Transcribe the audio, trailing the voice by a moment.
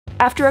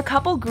After a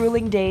couple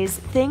grueling days,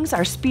 things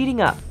are speeding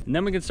up. And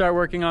then we can start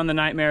working on the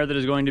nightmare that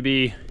is going to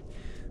be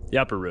the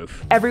upper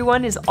roof.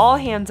 Everyone is all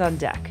hands on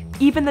deck,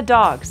 even the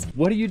dogs.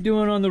 What are you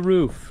doing on the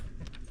roof?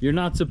 You're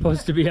not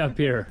supposed to be up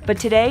here. But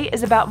today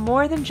is about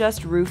more than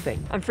just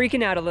roofing. I'm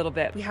freaking out a little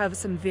bit. We have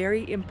some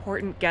very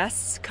important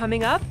guests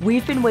coming up.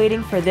 We've been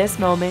waiting for this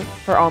moment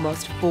for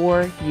almost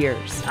 4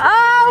 years.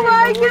 Oh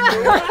my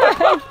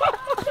God!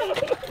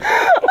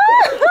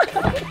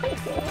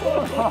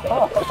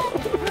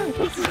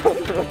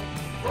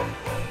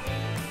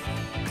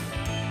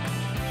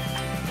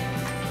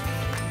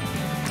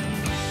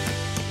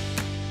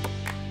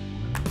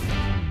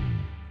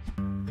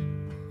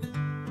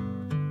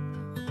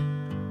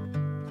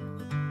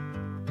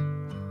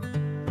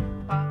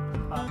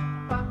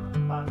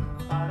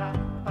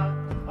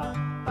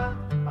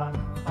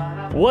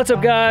 What's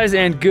up, guys,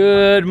 and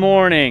good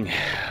morning.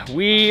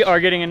 We are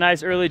getting a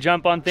nice early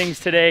jump on things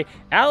today.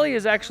 Allie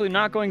is actually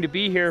not going to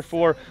be here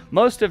for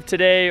most of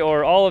today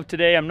or all of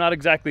today. I'm not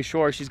exactly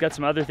sure. She's got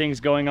some other things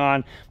going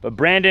on. But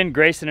Brandon,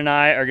 Grayson, and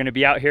I are gonna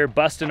be out here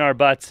busting our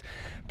butts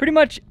pretty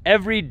much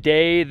every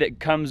day that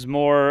comes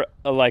more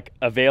like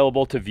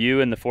available to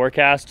view in the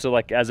forecast. So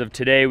like as of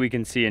today, we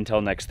can see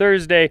until next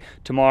Thursday.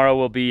 Tomorrow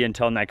will be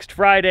until next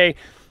Friday.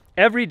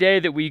 Every day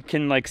that we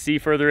can like see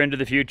further into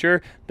the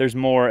future, there's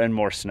more and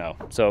more snow.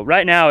 So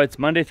right now it's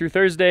Monday through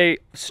Thursday,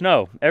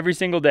 snow every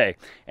single day.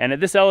 And at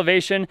this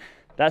elevation,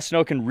 that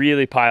snow can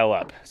really pile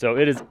up. So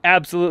it is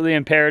absolutely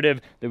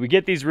imperative that we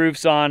get these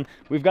roofs on.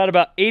 We've got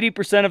about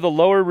 80% of the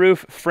lower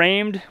roof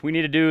framed. We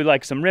need to do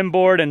like some rim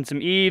board and some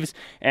eaves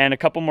and a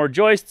couple more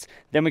joists.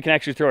 Then we can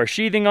actually throw our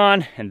sheathing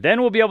on, and then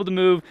we'll be able to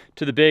move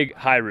to the big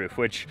high roof,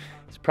 which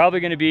is probably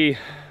gonna be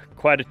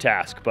quite a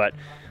task, but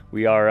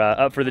we are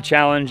up for the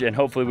challenge, and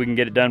hopefully we can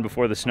get it done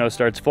before the snow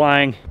starts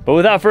flying. But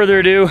without further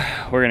ado,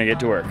 we're gonna get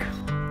to work.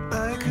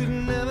 I could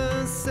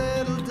never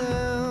settle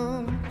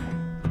down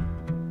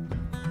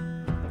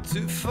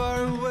too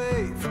far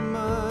away from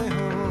my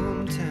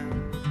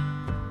hometown.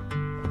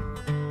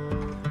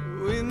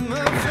 With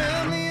my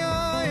family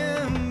I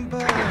am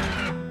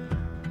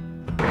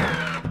bound.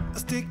 I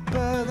stick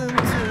by them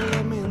till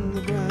I'm in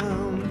the ground.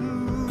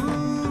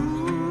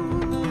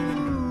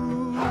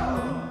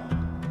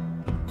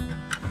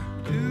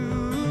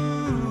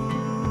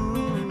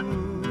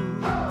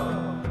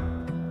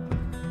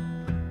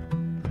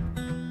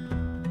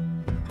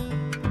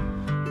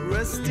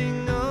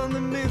 Resting on the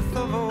myth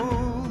of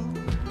old,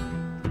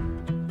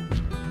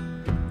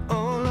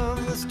 all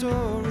of the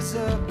stories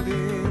I've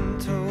been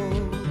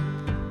told.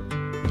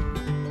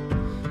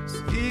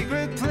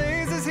 Secret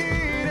places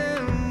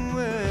hidden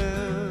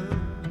where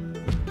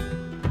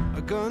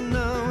are gone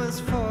now as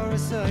far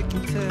as I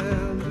can tell.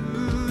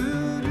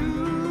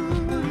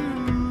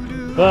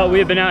 Well, we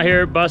have been out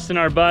here busting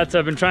our butts.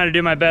 I've been trying to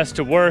do my best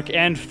to work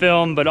and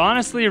film, but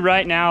honestly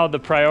right now the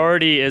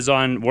priority is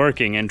on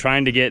working and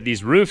trying to get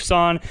these roofs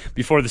on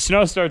before the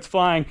snow starts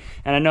flying.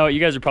 And I know you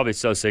guys are probably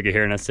so sick of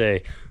hearing us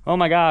say, oh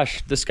my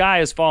gosh, the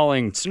sky is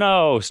falling,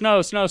 snow,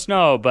 snow, snow,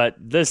 snow. But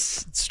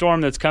this storm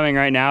that's coming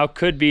right now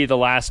could be the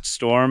last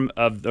storm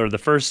or the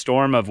first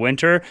storm of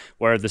winter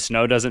where the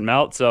snow doesn't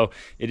melt. So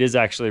it is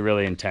actually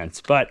really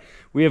intense. But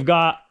we have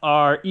got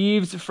our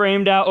eaves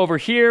framed out over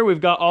here. We've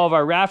got all of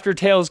our rafter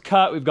tails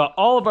cut. We've got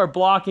all of our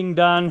blocking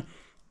done.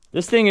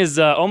 This thing is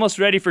almost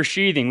ready for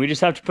sheathing. We just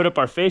have to put up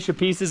our fascia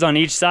pieces on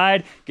each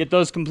side, get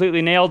those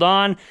completely nailed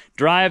on,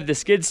 drive the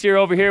skid steer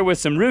over here with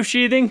some roof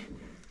sheathing.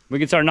 We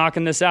can start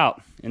knocking this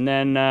out. And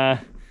then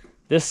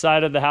this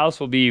side of the house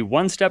will be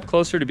one step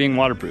closer to being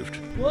waterproofed.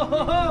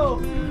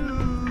 Whoa!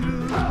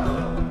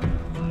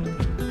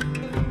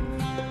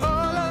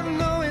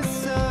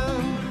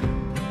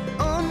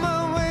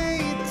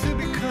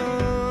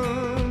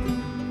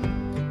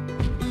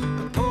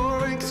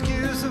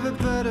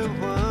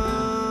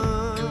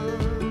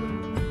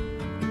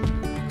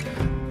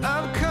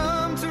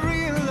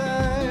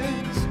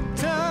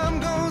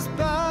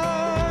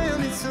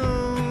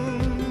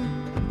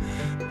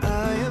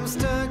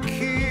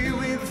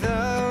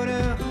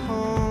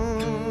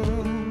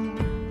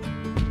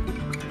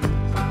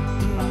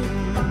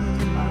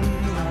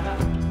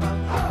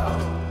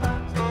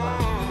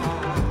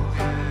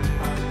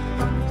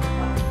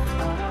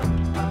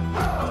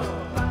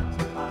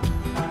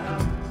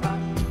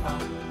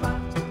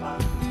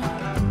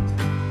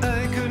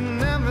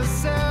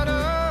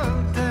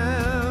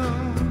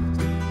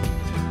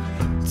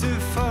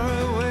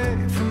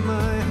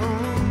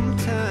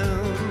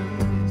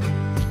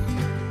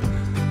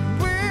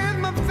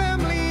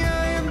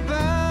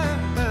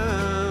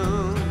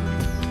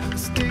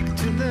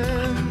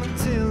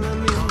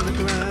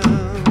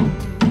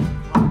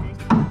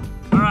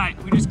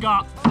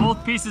 Got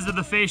both pieces of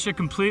the fascia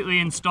completely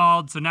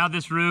installed, so now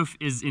this roof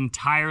is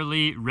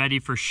entirely ready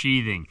for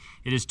sheathing.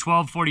 It is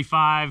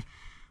 12:45,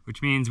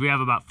 which means we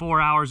have about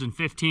 4 hours and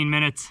 15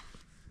 minutes,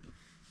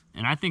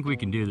 and I think we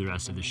can do the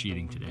rest of the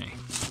sheathing today.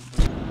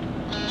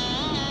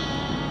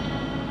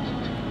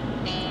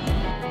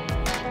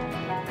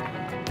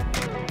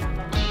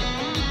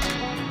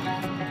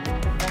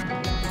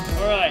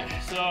 All right,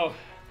 so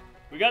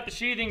we got the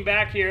sheathing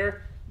back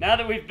here. Now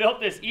that we've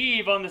built this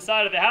eave on the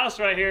side of the house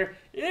right here,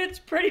 it's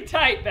pretty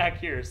tight back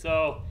here.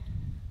 So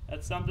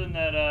that's something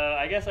that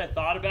I guess I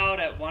thought about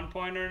at one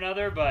point or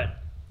another, but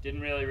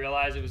didn't really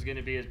realize it was going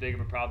to be as big of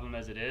a problem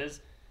as it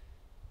is.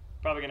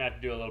 Probably going to have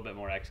to do a little bit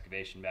more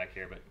excavation back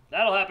here, but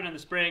that'll happen in the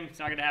spring. It's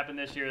not going to happen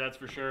this year, that's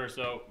for sure.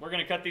 So we're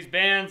going to cut these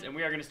bands, and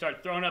we are going to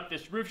start throwing up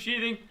this roof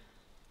sheathing.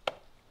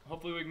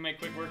 Hopefully we can make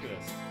quick work of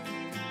this.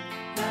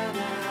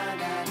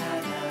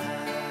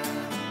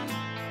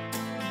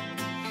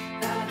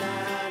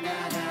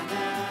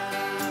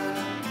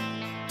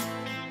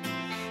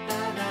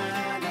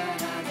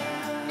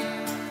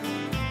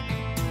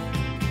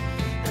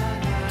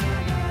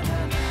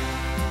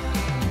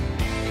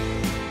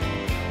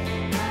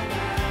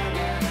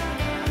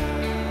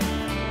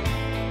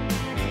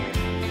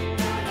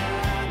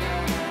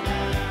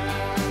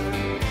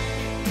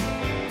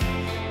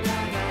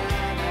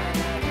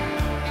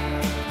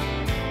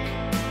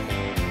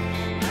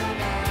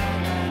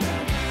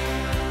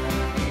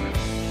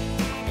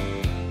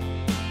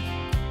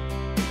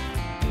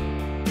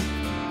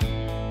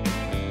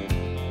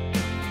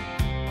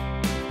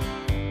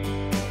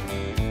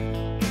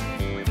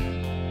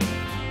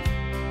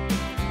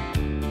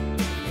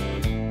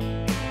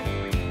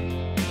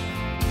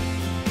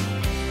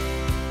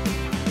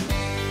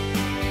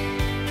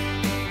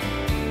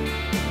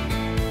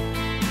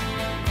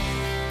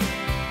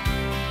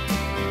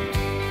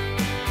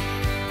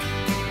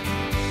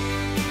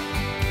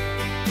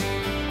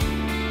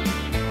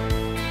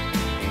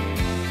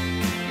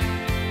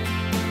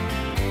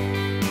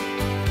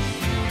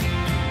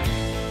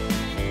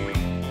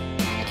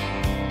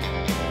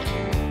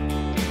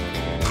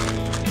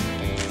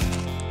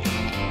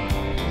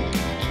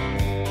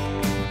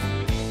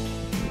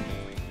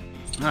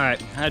 All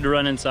right, I had to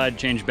run inside,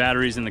 change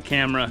batteries in the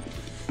camera,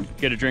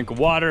 get a drink of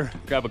water,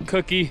 grab a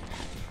cookie,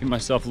 give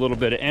myself a little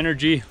bit of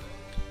energy.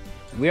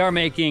 We are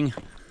making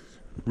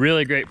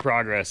really great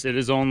progress. It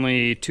is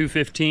only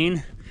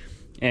 2:15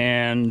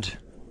 and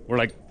we're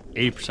like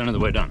 80% of the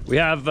way done. We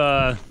have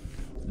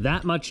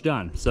that much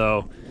done.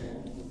 So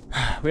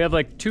we have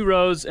like 2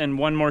 rows and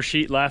 1 more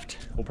sheet left.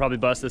 We'll probably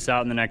bust this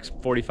out in the next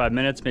 45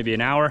 minutes, maybe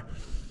an hour.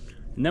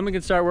 And then we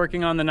can start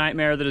working on the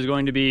nightmare that is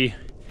going to be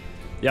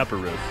the upper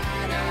roof.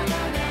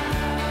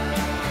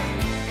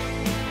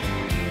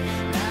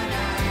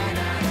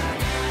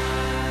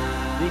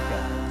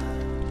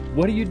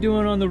 What are you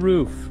doing on the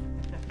roof?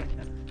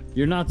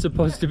 You're not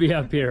supposed to be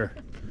up here.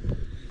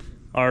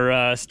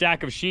 Our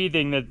stack of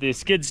sheathing that the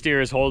skid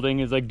steer is holding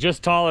is like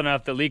just tall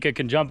enough that Lika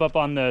can jump up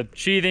on the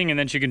sheathing and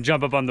then she can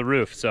jump up on the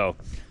roof. So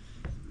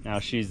now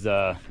she's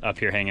up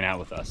here hanging out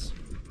with us.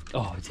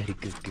 Oh, is that a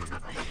good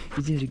girl?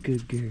 Is that a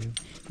good girl?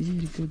 Is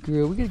that a good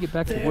girl? We gotta get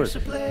back to work. There's a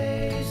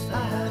place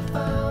I have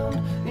found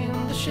in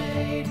the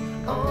shade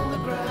on the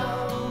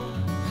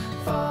ground,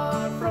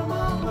 far from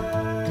all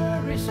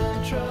worries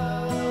and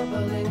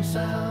troubling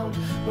sound.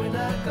 When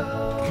I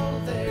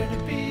go there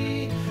to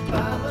be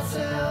by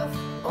myself,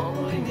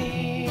 only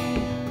me.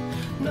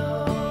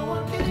 No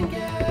one can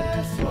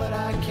guess what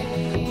I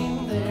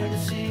came there to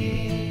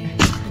see.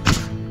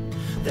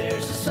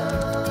 There's a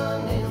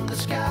sun in the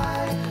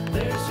sky,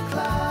 there's a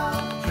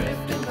cloud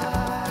drifting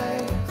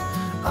by.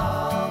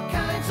 All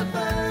kinds of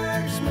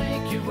birds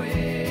make you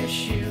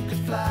wish you could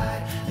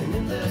fly. And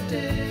in the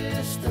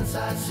distance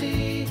I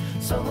see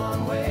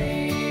someone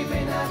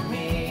waving at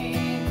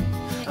me.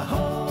 I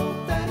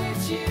hope that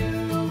it's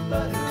you,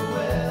 but who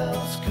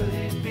else could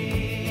it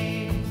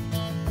be?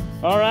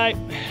 All right,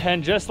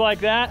 and just like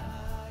that,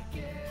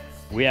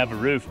 we have a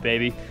roof,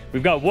 baby.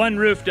 We've got 1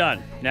 roof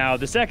done. Now,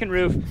 the second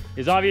roof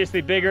is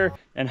obviously bigger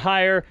and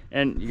higher,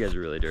 and you guys are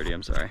really dirty,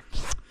 I'm sorry.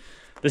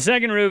 The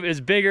second roof is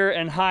bigger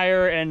and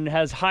higher and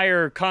has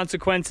higher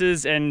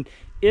consequences and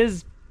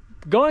is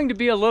going to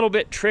be a little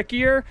bit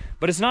trickier,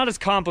 but it's not as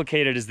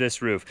complicated as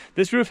this roof.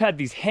 This roof had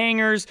these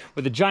hangers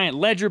with a giant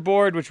ledger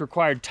board, which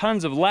required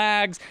tons of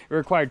lags, it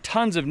required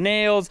tons of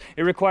nails,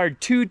 it required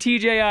 2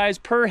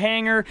 TJIs per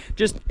hanger,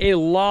 just a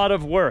lot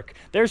of work.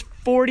 There's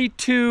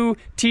 42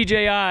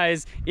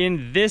 TJIs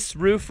in this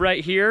roof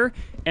right here,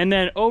 and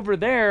then over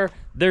there,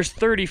 there's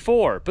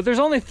 34, but there's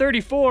only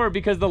 34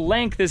 because the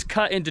length is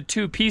cut into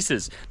 2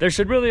 pieces. There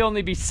should really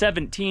only be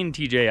 17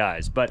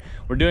 TJIs, but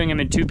we're doing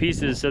them in 2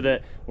 pieces so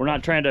that we're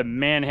not trying to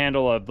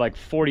manhandle a like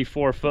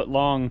 44-foot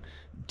long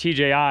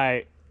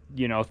TJI,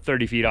 you know,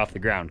 30 feet off the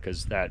ground,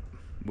 because that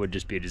would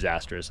just be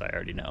disastrous, I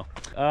already know.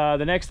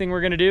 The next thing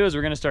we're gonna do is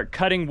we're gonna start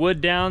cutting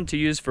wood down to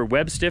use for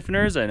web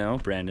stiffeners. I know,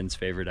 Brandon's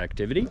favorite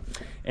activity.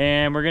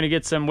 And we're gonna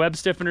get some web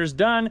stiffeners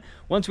done.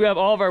 Once we have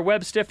all of our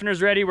web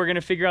stiffeners ready, we're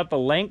gonna figure out the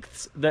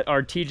lengths that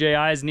our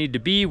TJIs need to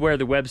be, where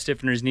the web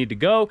stiffeners need to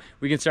go.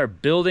 We can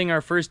start building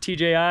our first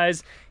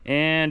TJIs,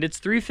 and it's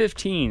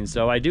 3:15,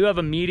 so I do have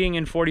a meeting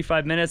in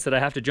 45 minutes that I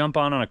have to jump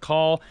on a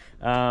call.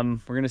 We're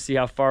gonna see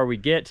how far we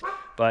get,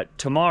 but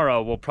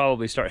tomorrow we'll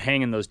probably start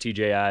hanging those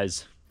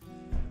TJIs,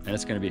 and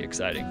it's going to be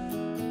exciting.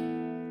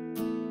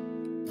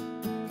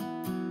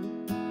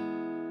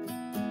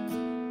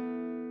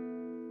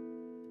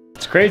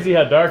 crazy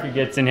how dark it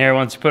gets in here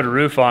once you put a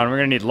roof on. We're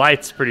gonna need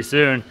lights pretty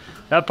soon.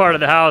 That part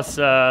of the house,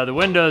 the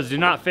windows do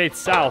not face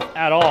south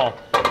at all.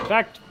 In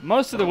fact,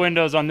 most of the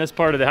windows on this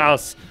part of the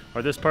house,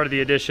 or this part of the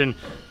addition,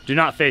 do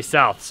not face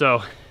south.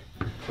 So,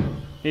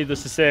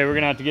 needless to say, we're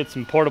gonna have to get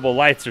some portable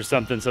lights or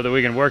something so that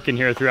we can work in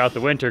here throughout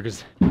the winter,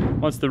 because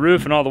once the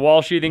roof and all the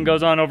wall sheathing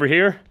goes on over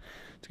here,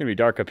 it's gonna be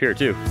dark up here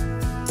too.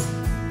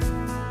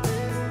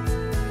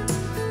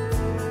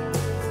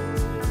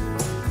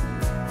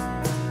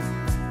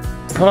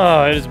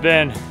 Oh, it has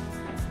been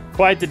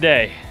quite the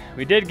day.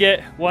 We did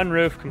get one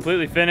roof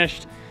completely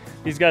finished.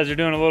 These guys are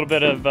doing a little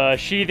bit of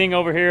sheathing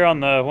over here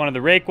on one of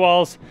the rake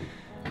walls.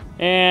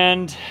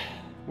 And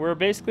we're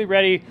basically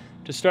ready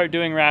to start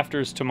doing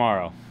rafters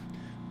tomorrow.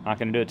 Not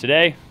gonna do it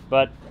today,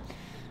 but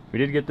we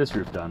did get this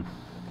roof done.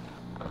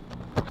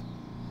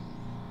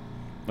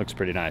 Looks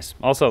pretty nice.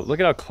 Also, look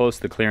at how close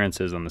the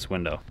clearance is on this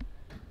window.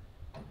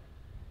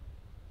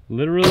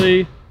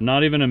 Literally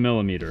not even a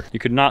millimeter. You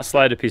could not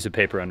slide a piece of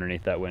paper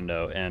underneath that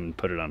window and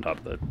put it on top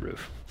of the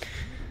roof.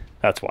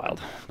 That's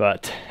wild.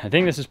 But I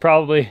think this is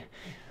probably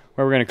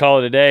where we're gonna call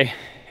it a day.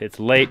 It's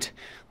late,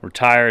 we're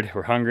tired,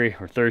 we're hungry,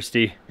 we're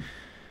thirsty.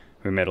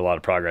 We made a lot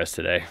of progress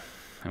today,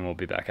 and we'll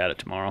be back at it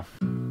tomorrow.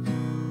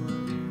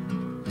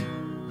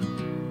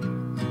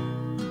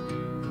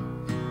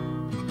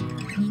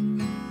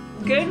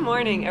 Good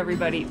morning,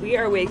 everybody. We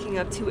are waking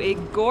up to a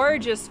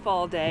gorgeous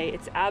fall day.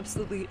 It's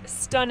absolutely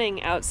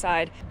stunning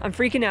outside. I'm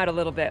freaking out a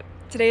little bit.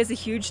 Today is a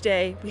huge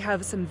day. We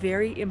have some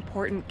very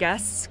important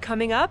guests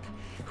coming up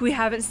who we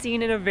haven't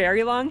seen in a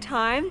very long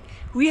time.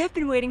 We have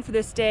been waiting for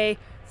this day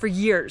for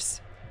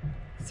years.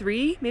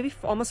 3, maybe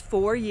almost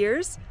 4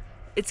 years.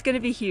 It's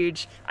gonna be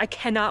huge. I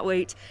cannot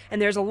wait.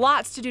 And there's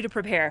lots to do to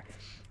prepare.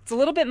 It's a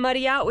little bit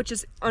muddy out, which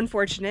is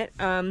unfortunate.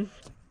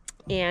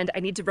 And I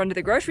need to run to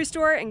the grocery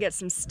store and get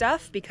some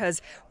stuff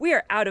because we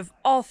are out of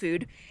all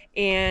food.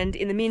 And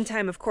in the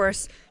meantime, of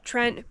course,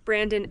 Trent,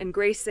 Brandon, and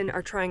Grayson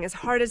are trying as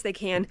hard as they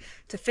can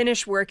to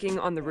finish working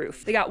on the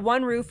roof. They got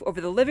one roof over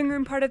the living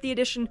room part of the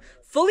addition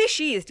fully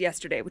sheathed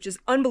yesterday, which is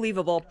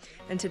unbelievable.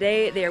 And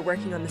today they are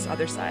working on this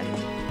other side.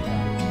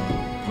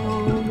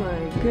 Oh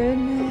my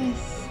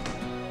goodness.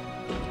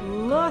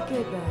 Look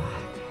at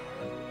that.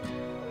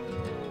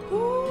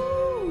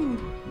 Woo.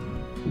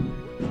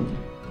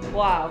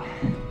 Wow.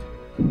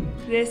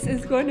 This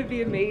is going to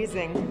be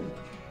amazing.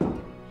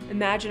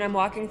 Imagine I'm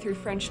walking through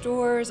French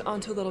doors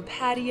onto a little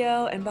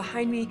patio, and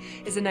behind me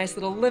is a nice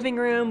little living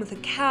room with a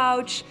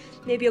couch,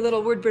 maybe a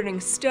little wood-burning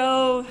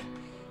stove.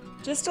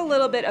 Just a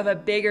little bit of a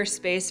bigger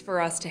space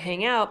for us to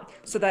hang out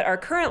so that our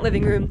current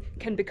living room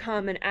can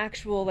become an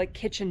actual like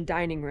kitchen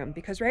dining room,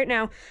 because right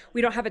now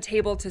we don't have a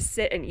table to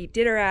sit and eat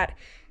dinner at.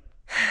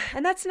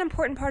 And that's an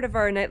important part of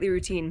our nightly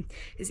routine,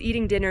 is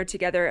eating dinner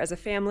together as a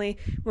family.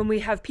 When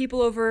we have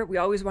people over, we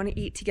always want to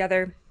eat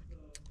together.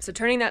 So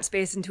turning that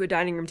space into a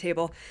dining room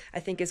table, I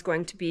think, is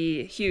going to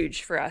be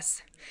huge for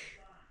us.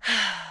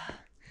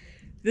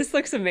 This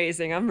looks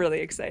amazing. I'm really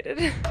excited.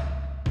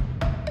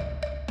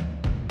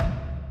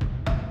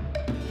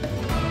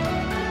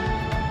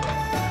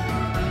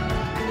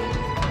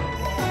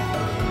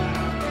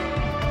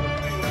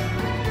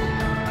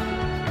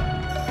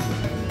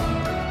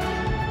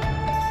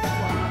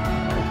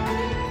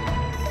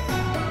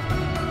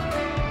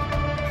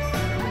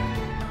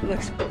 It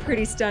looks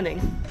pretty stunning.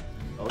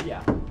 Oh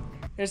yeah.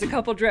 There's a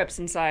couple drips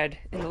inside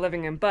in the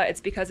living room, but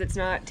it's because it's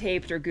not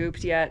taped or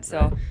gooped yet,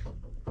 so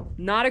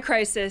not a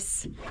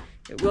crisis.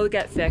 It will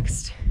get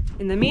fixed.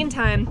 In the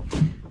meantime,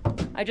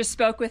 I just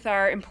spoke with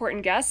our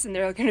important guests, and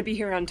they're gonna be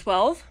here around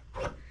 12.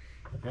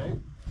 Okay.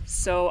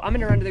 So I'm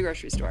gonna run to the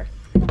grocery store.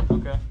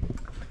 Okay.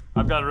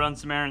 I've got to run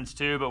some errands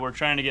too, but we're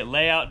trying to get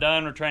layout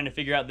done. We're trying to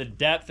figure out the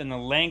depth and the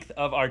length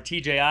of our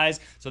TJIs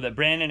so that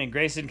Brandon and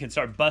Grayson can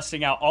start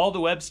busting out all the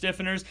web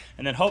stiffeners,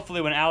 and then hopefully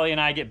when Allie and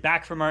I get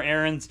back from our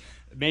errands,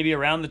 maybe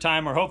around the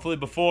time or hopefully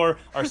before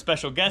our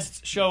special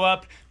guests show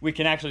up, we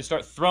can actually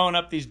start throwing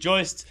up these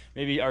joists.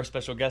 Maybe our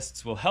special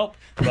guests will help,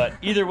 but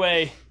either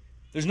way,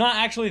 there's not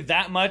actually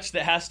that much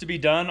that has to be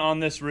done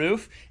on this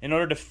roof in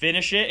order to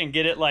finish it and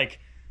get it like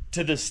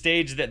to the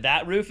stage that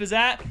that roof is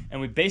at, and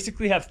we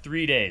basically have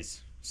 3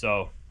 days.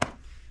 So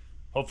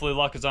hopefully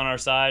luck is on our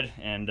side,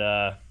 and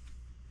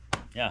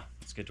yeah,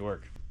 let's get to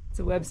work. It's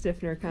a web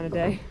stiffener kind of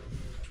day.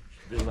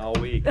 Been all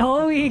week.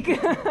 All week.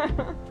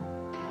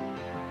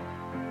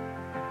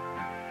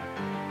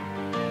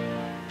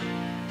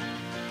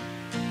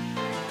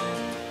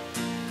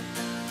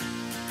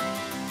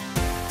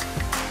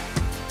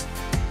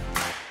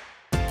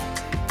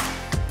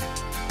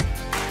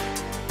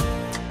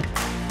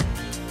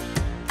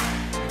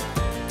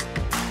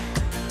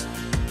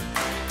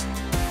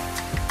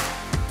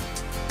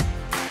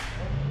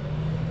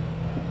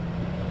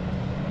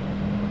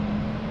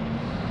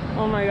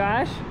 Oh my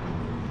gosh,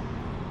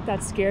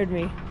 that scared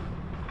me.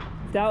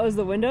 If that was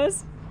the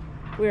windows,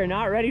 we are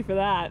not ready for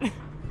that.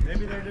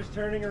 Maybe they're just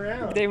turning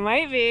around. They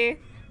might be.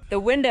 The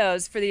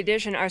windows for the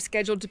addition are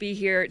scheduled to be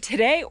here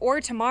today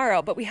or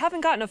tomorrow, but we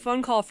haven't gotten a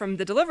phone call from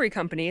the delivery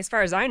company, as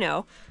far as I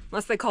know,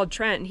 unless they called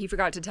Trent and he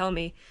forgot to tell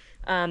me.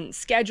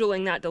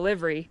 scheduling that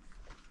delivery.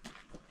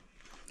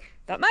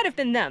 That might have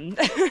been them.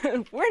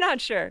 We're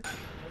not sure.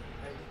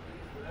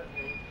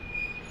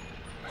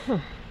 Huh.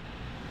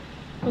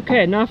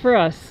 Okay, not for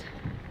us.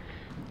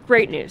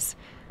 Great news.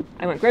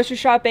 I went grocery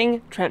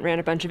shopping, Trent ran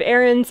a bunch of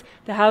errands,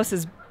 the house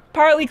is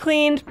partly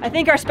cleaned. I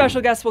think our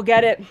special guests will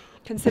get it,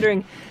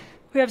 considering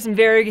we have some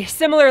very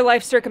similar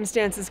life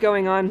circumstances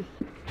going on.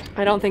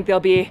 I don't think they'll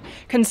be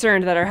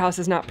concerned that our house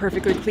is not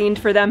perfectly cleaned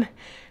for them.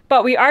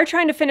 But we are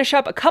trying to finish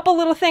up a couple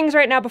little things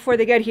right now before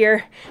they get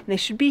here, and they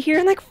should be here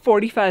in like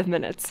 45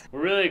 minutes.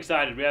 We're really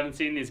excited. We haven't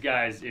seen these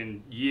guys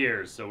in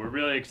years, so we're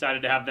really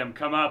excited to have them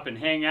come up and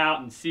hang out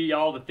and see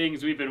all the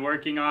things we've been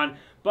working on.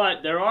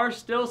 But there are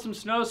still some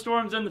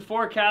snowstorms in the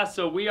forecast,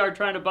 so we are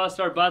trying to bust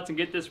our butts and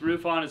get this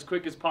roof on as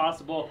quick as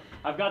possible.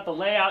 I've got the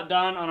layout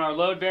done on our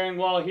load-bearing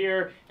wall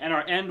here and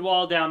our end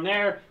wall down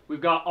there.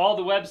 We've got all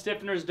the web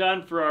stiffeners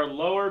done for our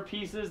lower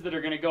pieces that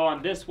are going to go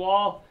on this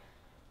wall.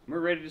 We're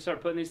ready to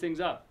start putting these things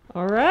up.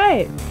 All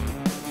right.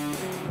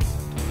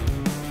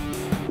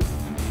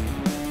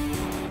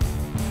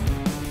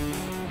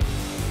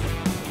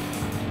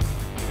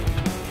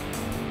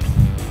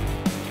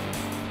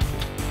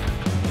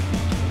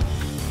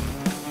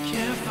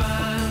 Can't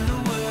find the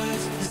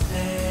words to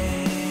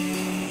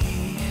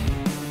say.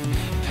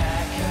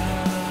 Pack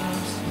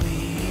up,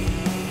 sleep.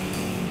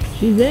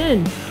 She's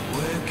in.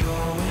 We're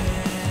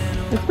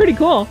going. That's pretty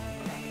cool.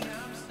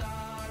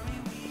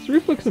 This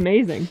roof looks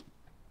amazing.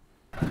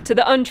 To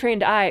the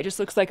untrained eye, it just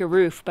looks like a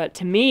roof, but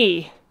to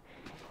me,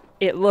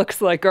 it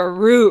looks like a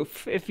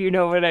roof, if you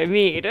know what I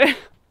mean.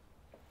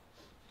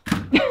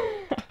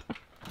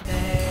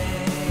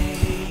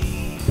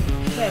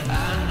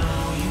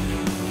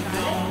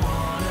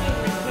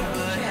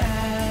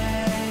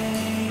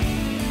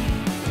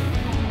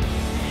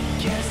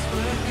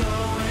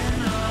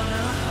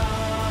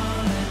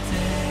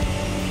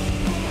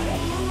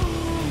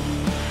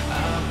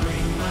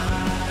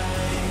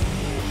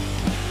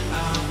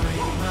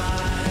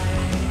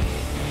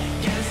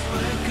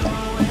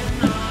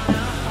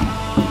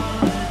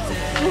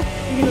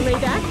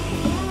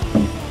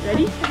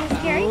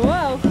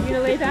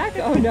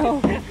 Oh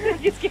no.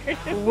 You scared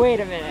him. Wait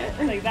a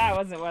minute. Like, that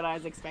wasn't what I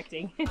was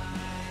expecting.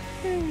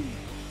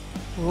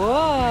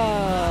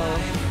 Whoa.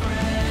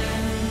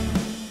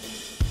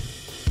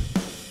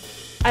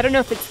 I don't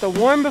know if it's the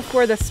warm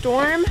before the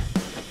storm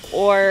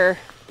or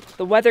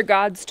the weather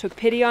gods took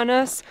pity on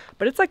us,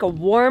 but it's like a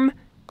warm,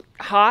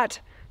 hot,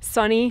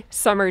 sunny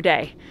summer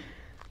day.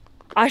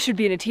 I should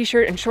be in a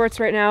t-shirt and shorts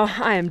right now.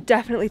 I am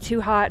definitely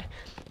too hot.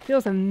 It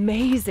feels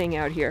amazing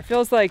out here. It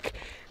feels like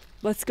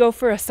let's go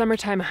for a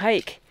summertime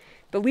hike.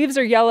 The leaves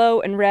are yellow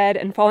and red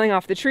and falling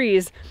off the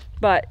trees,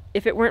 but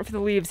if it weren't for the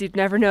leaves, you'd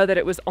never know that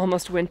it was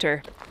almost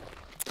winter.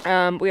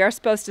 We are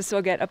supposed to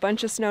still get a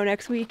bunch of snow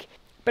next week,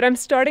 but I'm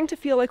starting to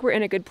feel like we're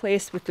in a good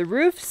place with the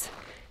roofs.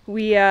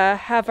 We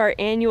have our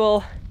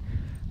annual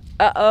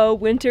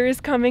winter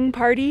is coming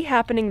party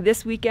happening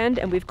this weekend,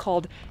 and we've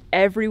called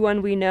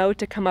everyone we know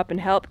to come up and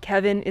help.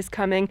 Kevin is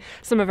coming.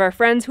 Some of our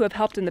friends who have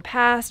helped in the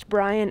past,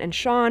 Brian and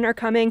Sean, are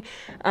coming.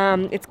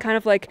 It's kind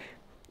of like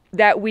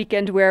that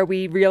weekend where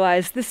we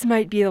realize this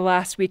might be the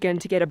last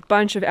weekend to get a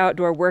bunch of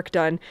outdoor work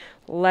done.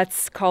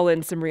 Let's call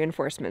in some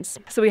reinforcements.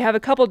 So we have a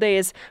couple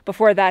days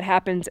before that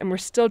happens, and we're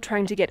still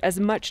trying to get as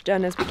much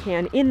done as we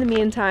can in the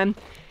meantime.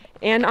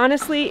 And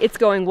honestly, it's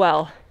going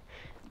well.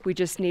 We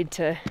just need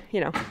to,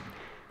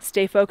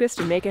 stay focused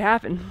and make it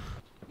happen.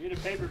 Need a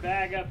paper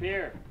bag up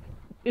here.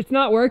 It's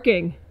not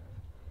working.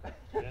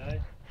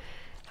 Really?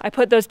 I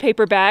put those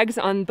paper bags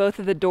on both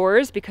of the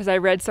doors because I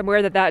read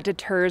somewhere that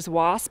deters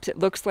wasps. It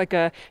looks like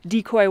a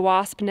decoy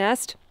wasp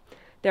nest.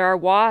 There are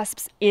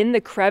wasps in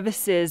the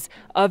crevices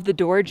of the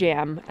door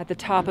jamb at the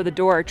top of the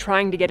door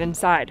trying to get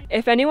inside.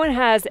 If anyone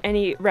has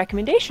any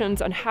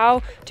recommendations on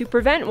how to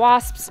prevent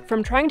wasps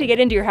from trying to get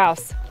into your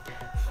house,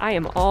 I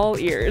am all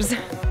ears.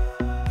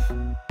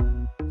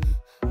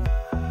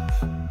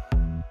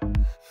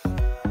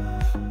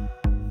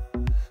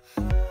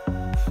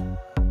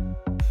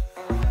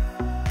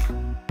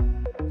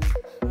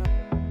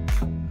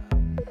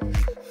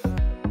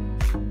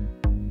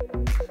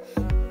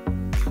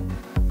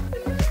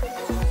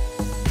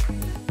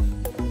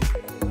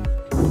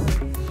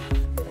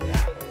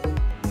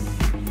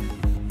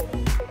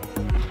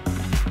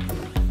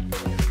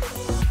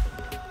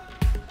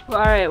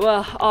 All right,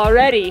 well,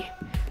 already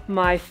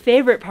my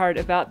favorite part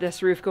about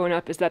this roof going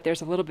up is that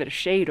there's a little bit of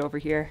shade over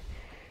here,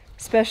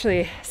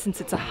 especially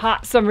since it's a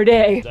hot summer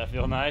day. Does that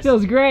feel nice?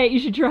 Feels great. You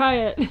should try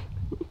it.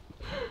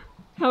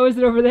 How is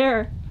it over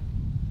there?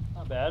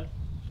 Not bad.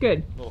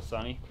 Good. A little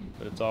sunny,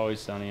 but it's always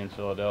sunny in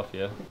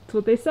Philadelphia. That's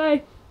what they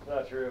say.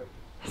 Not true.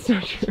 That's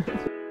not true.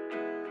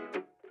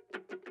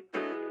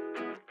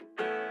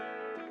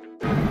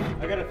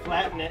 I gotta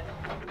flatten it.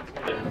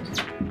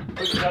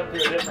 Push it up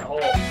through a different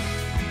hole.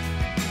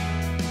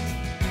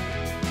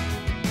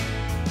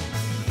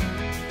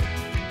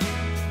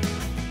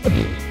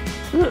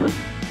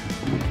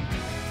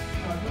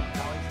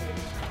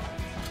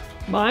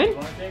 Mine? You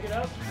want to take it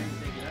up? I can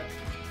take it up.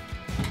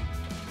 I'm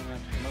gonna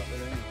have to come up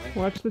there anyway.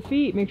 Watch the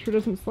feet. Make sure it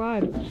doesn't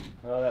slide.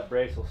 Well, that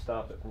brace will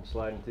stop it from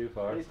sliding too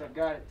far. At least I've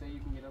got it so you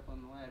can get up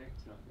on the ladder.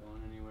 It's not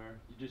going anywhere.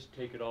 You just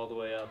take it all the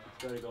way up.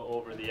 It's got to go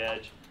over the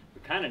edge.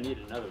 We kind of need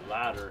another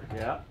ladder.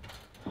 Yeah.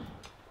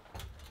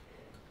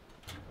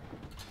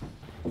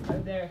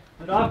 Right there.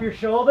 Is it off your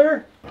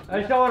shoulder? I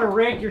just don't want to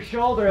rake your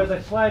shoulder as I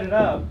slide it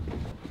up.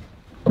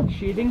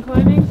 Sheathing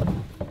climbing?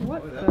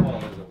 What That the? ball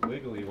is a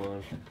wiggly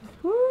one.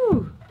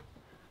 Woo!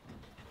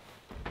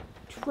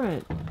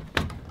 Trent,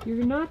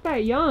 you're not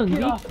that young.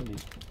 Get off of me.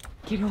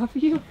 Get off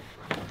of you?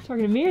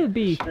 Talking to me or the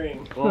bee?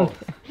 String. Whoa.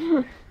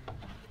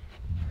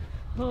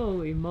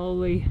 Holy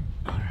moly.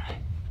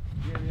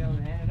 You gonna be able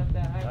to hand it up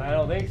that high? I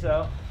don't think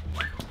so.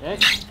 Okay.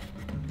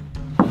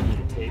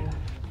 Tape.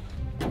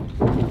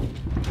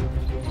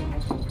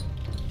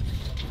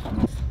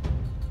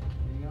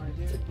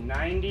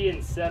 90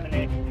 and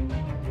 7/8.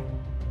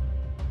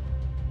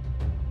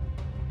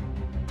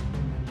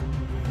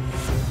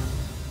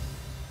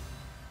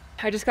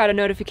 I just got a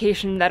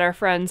notification that our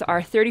friends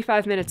are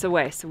 35 minutes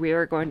away, so we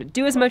are going to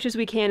do as much as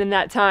we can in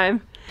that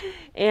time.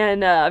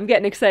 And I'm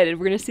getting excited.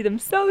 We're going to see them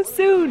so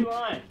soon.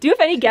 Do you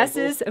have any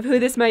guesses of who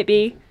this might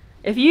be?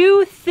 If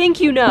you think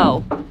you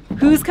know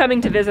who's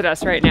coming to visit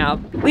us right now,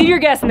 leave your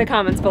guess in the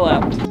comments below. I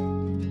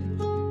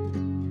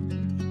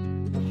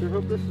sure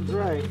hope this is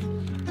right.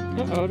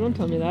 Uh-oh, don't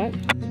tell me that.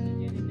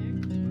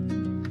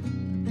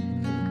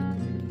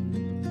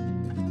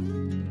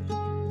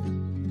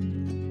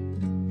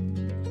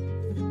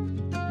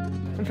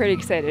 I'm pretty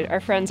excited. Our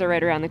friends are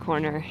right around the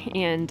corner,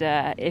 and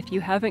if you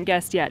haven't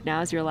guessed yet,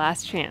 now's your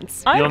last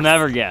chance. You'll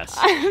never guess.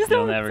 I'm so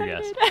You'll never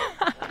guess. excited.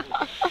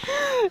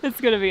 It's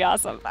gonna be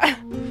awesome.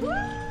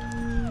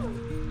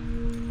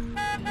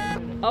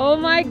 Oh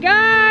my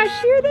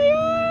gosh, here they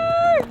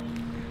are!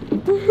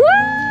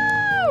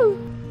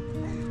 Woo!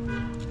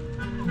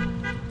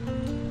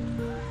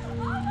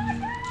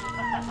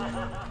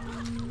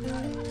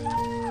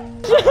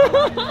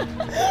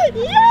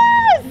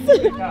 Yes!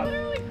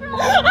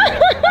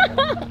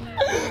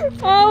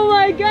 Oh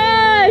my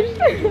gosh!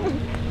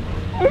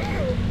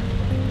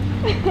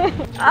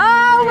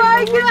 Oh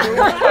my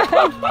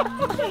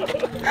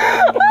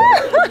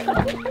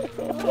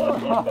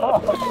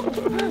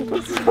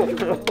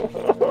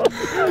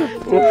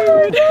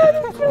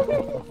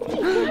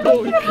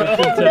Holy crap.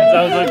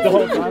 I was like the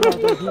whole time, I was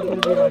like, he's gonna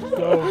be like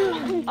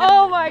so.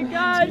 Oh my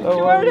gosh,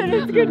 Jordan,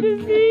 it's good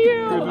to see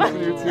you. Good to see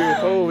you too.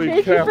 Holy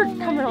Thank crap. you for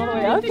coming all the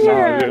way up Oh,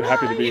 here. dude,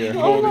 happy to be here. Oh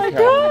Holy my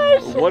crap.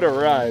 gosh. What a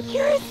ride.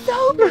 You're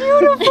so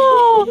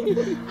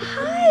beautiful.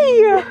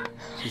 Hi.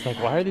 She's like,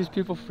 why are these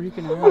people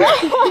freaking out?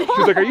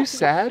 She's like, are you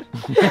sad?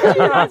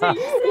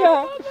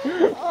 Yeah.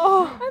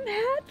 Oh, I'm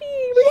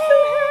happy. We're so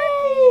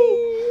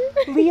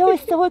happy. Leo is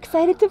so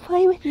excited to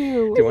play with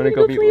you. Do you want to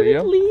go meet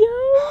Leo? Leo?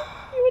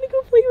 You want to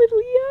go play with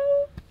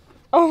Leo?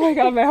 Oh my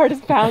god, my heart is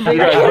pounding.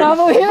 I Yeah. cannot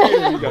believe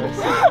it. You guys.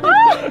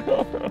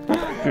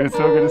 Dude, it's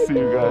so good to see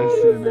you guys.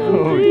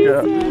 Holy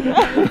crap.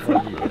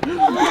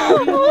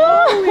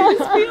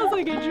 This feels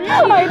like a dream.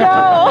 I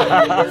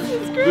know. This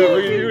is Dude, look at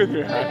crazy. you with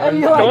your hat. You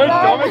like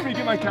that? Don't make me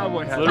get my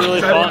cowboy hat. It's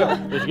literally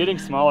falling. It's getting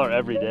smaller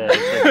every day.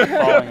 It's like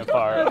falling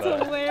apart. That's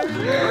But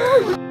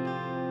hilarious.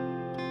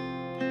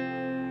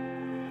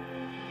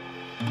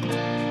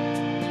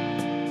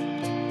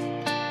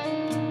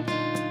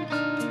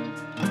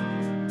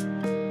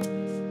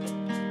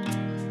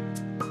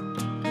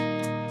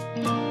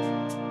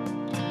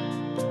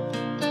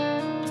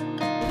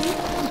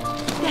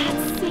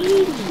 That's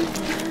Sadie.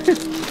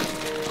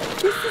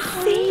 This is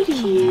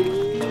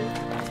Sadie.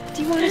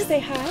 Do you want to say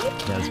hi?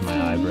 that's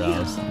my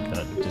eyebrows. Got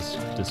a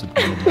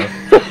disappointed look.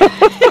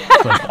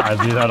 It's like,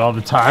 I do that all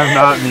the time,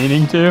 not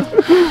meaning to.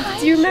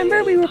 Do you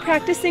remember we were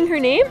practicing her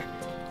name?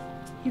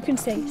 You can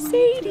say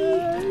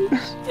Sadie.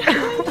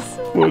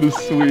 What a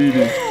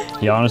sweetie.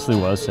 He honestly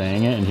was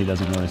saying it, and he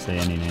doesn't really say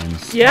any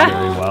names Yeah?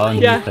 very well.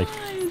 And Yeah. he's like,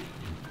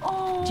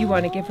 Do you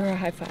want to give her a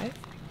high five?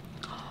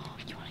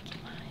 You want to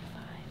give her a high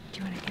five? Do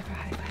you want to give her a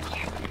high five?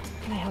 Here.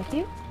 Can I help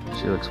you?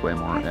 she looks way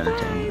more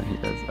entertained than he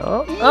does.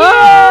 Oh,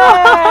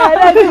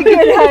 That's a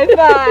good high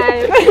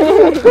five.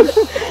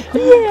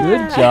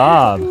 good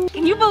job.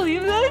 Can you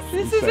believe this?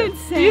 This is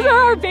insane. These are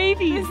our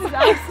babies. This is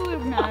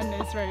absolute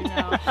madness right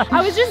now.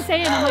 I was just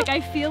saying, I'm like, I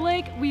feel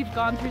like we've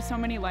gone through so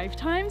many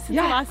lifetimes since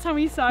Yeah. the last time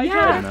we saw each Yeah.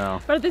 other. I know.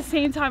 But at the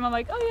same time, I'm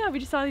like, oh yeah, we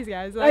just saw these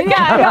guys. Like, Yeah,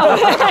 I know.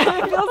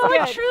 It feels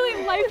like good.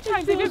 truly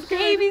lifetimes. We have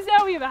babies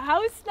now. We have a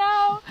house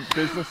now.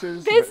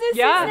 Businesses. Businesses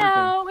Yeah.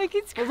 now. Like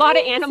it's A lot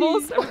of crazy.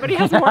 animals. Everybody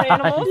has more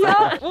animals.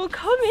 Yeah. Well,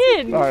 come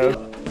in. All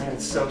right. Man,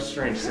 it's so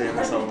strange saying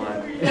this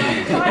online.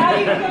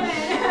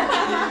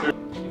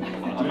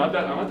 I'm not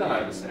that high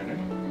of a standard.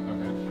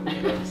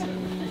 Okay.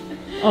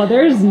 Oh,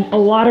 there's a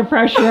lot of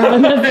pressure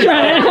on this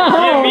right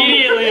now.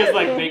 Immediately is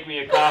like, make me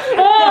a coffee.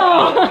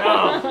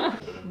 Oh.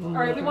 All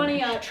right, we want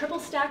a triple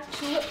stacked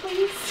tulip,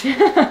 please.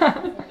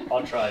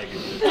 I'll try to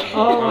get this.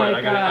 Oh my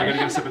I god. gotta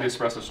get a sip of the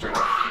espresso straight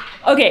up.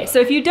 Okay, so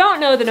if you don't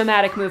know the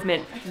nomadic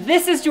movement,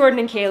 this is Jordan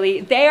and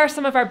Kaylee. They are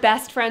some of our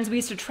best friends. We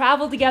used to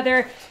travel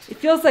together. It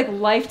feels like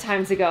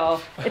lifetimes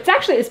ago.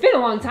 It's been a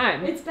long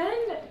time. It's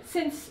been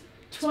since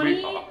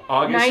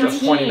August of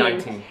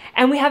 2019.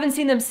 And we haven't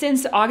seen them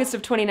since August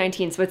of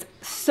 2019. So it's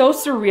so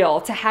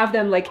surreal to have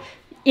them like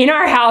in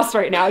our house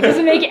right now. It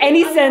doesn't make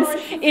any sense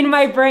in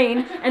my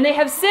brain. And they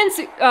have since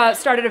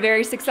started a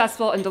very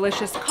successful and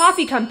delicious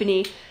coffee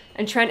company.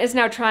 And Trent is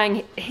now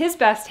trying his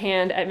best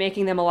hand at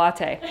making them a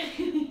latte.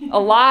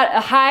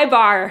 A high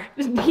bar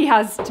he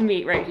has to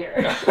meet right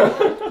here.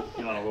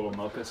 You want a little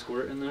mocha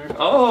squirt in there?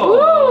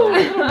 Oh! Ooh, a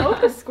little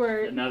mocha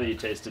squirt. Now that you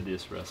tasted the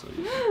espresso.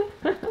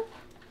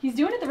 He's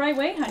doing it the right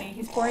way, honey.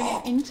 He's pouring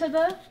it into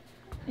the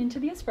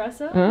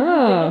espresso. Oh. Give it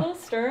a little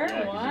stir.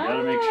 Yeah, 'cause wow. you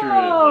gotta make sure it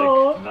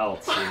like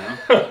melts, you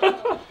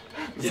know?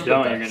 If you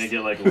don't, you're gonna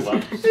get like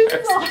lumps. This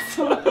is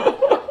awesome.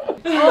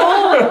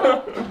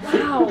 Oh,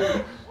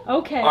 wow.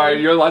 Okay. All right,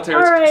 your latte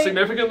is right.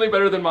 significantly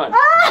better than mine.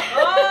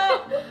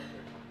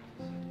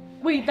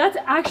 Wait, that's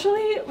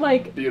actually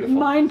like Beautiful.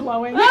 mind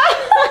blowing.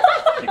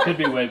 It could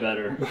be way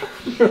better.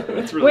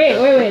 It's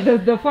really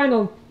good. The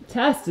final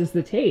test is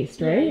the taste,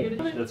 right?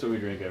 That's what we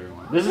drink,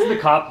 everyone. This is the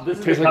cup. This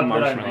is Tastes the like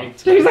cup that I marshmallow. make.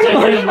 Tastes like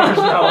a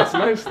marshmallow. It's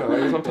nice though.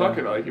 That's what I'm talking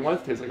about. Like, you want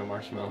it to taste like a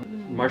marshmallow.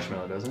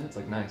 Marshmallow, doesn't it? It's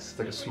like nice. It's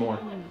like a s'more.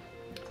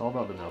 It's all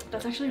about the milk.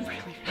 That's actually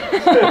really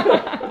good.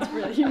 That's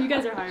really, you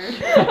guys are hired.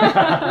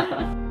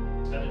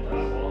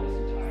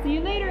 See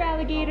you later,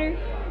 alligator.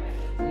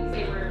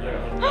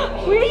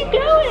 Where are you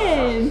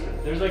going?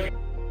 There's like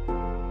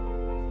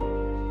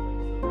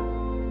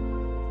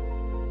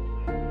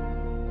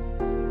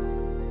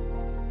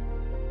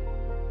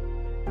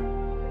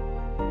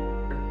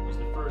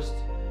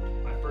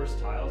my first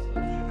tiles.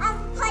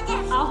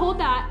 I'll hold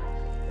that.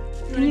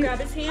 Can you grab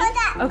his hand?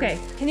 Okay,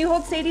 can you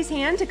hold Sadie's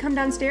hand to come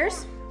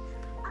downstairs?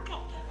 Okay,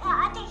 the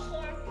other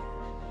hand.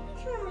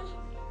 Show me.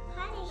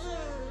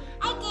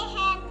 Other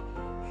hand.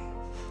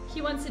 He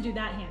wants to do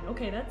that hand.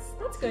 Okay, that's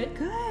good.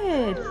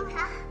 Good.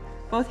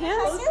 Both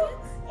hands?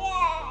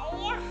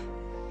 Yeah.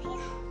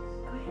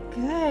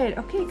 Good.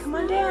 Okay, come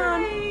on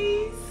down.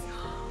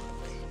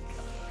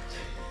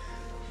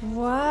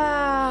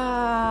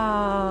 Wow.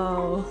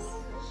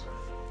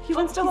 He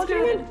wants to hold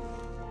your hand.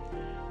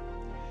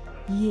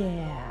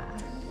 Yeah.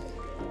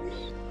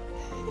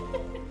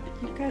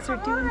 You guys are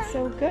doing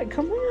so good.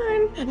 Come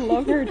on. I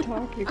love her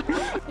talking.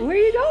 Where are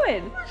you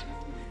going?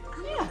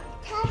 Yeah.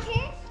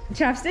 Chopstick?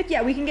 Chapstick?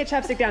 Yeah, we can get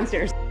chapstick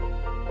downstairs.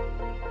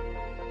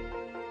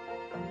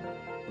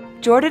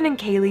 Jordan and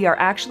Kaylee are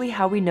actually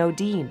how we know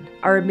Dean,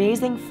 our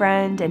amazing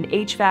friend and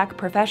HVAC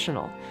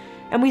professional.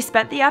 And we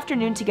spent the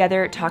afternoon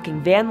together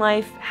talking van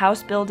life,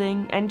 house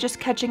building, and just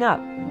catching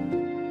up.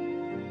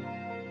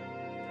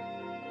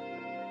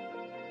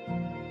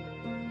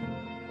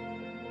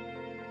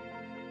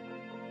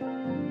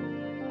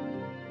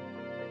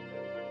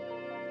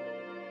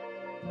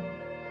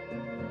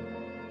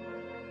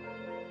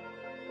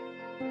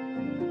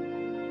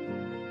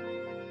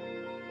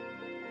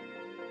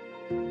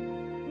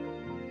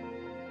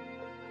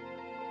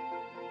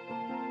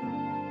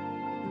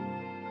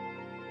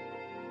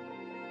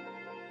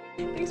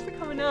 Thanks for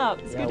coming up.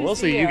 It's good to we'll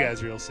see you you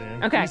guys real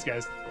soon. Okay. These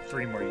guys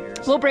 3 more years.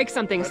 We'll break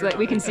something so that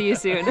we can see you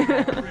soon.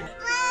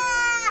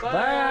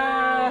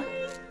 Bye.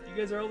 You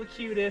guys are all the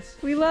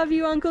cutest. We love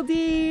you, Uncle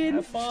Dean.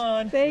 Have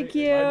fun. Thank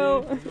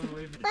you.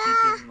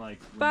 Like,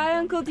 Bye,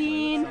 Uncle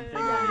Dean.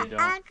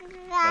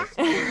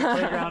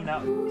 Playground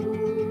now.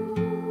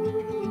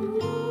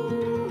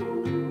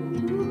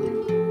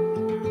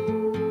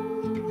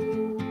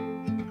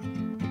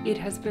 It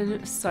has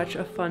been such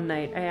a fun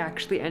night. I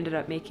actually ended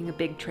up making a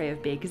big tray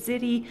of baked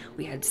ziti.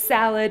 We had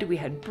salad, we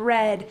had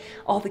bread.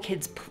 All the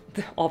kids,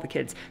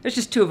 there's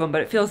just 2 of them,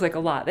 but it feels like a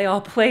lot. They all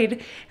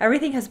played.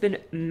 Everything has been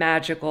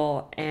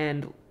magical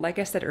and, like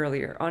I said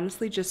earlier,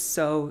 honestly just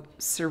so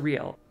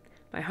surreal.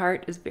 My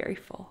heart is very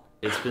full.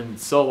 It's been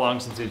so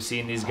long since we've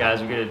seen these guys.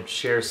 We're gonna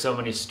share so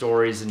many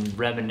stories and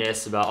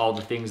reminisce about all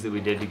the things that we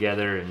did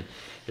together, and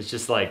it's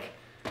just like,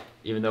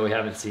 even though we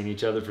haven't seen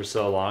each other for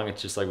so long,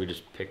 it's just like we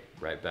just pick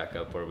right back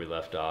up where we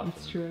left off.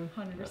 That's true.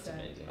 100%. That's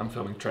amazing. I'm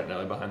filming Trent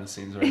Allie behind the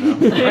scenes right now.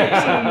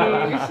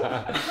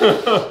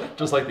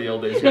 Just like the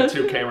old days, you got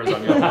 2 cameras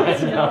on you.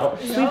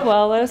 Sleep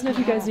well. Let us know if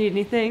you guys need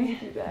anything.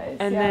 Thank you guys.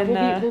 And yeah,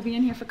 then we'll be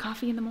in here for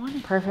coffee in the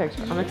morning.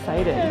 Perfect. I'm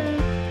excited.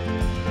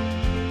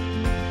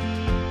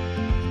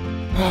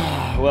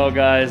 Well,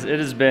 guys, it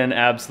has been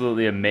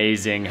absolutely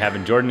amazing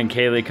having Jordan and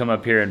Kaylee come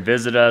up here and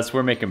visit us.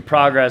 We're making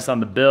progress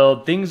on the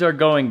build. Things are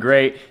going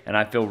great, and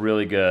I feel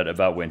really good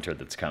about winter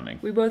that's coming.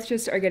 We both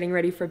just are getting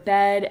ready for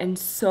bed and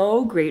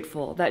so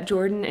grateful that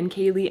Jordan and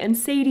Kaylee and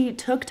Sadie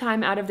took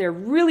time out of their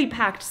really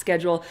packed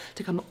schedule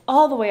to come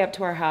all the way up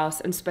to our house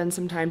and spend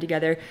some time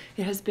together.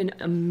 It has been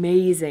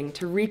amazing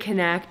to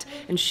reconnect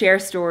and share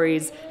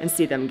stories and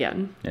see them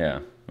again.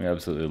 Yeah. We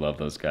absolutely love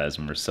those guys,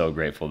 and we're so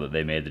grateful that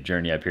they made the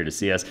journey up here to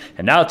see us.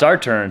 And now it's our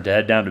turn to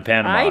head down to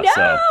Panama. I know,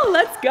 so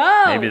let's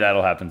go. maybe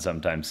that'll happen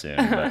sometime soon.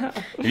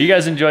 But if you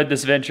guys enjoyed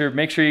this venture,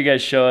 make sure you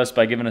guys show us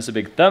by giving us a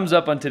big thumbs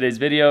up on today's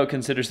video.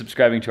 Consider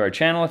subscribing to our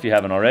channel if you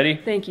haven't already.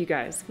 Thank you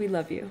guys. We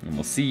love you. And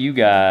we'll see you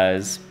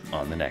guys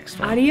on the next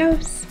one.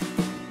 Adios.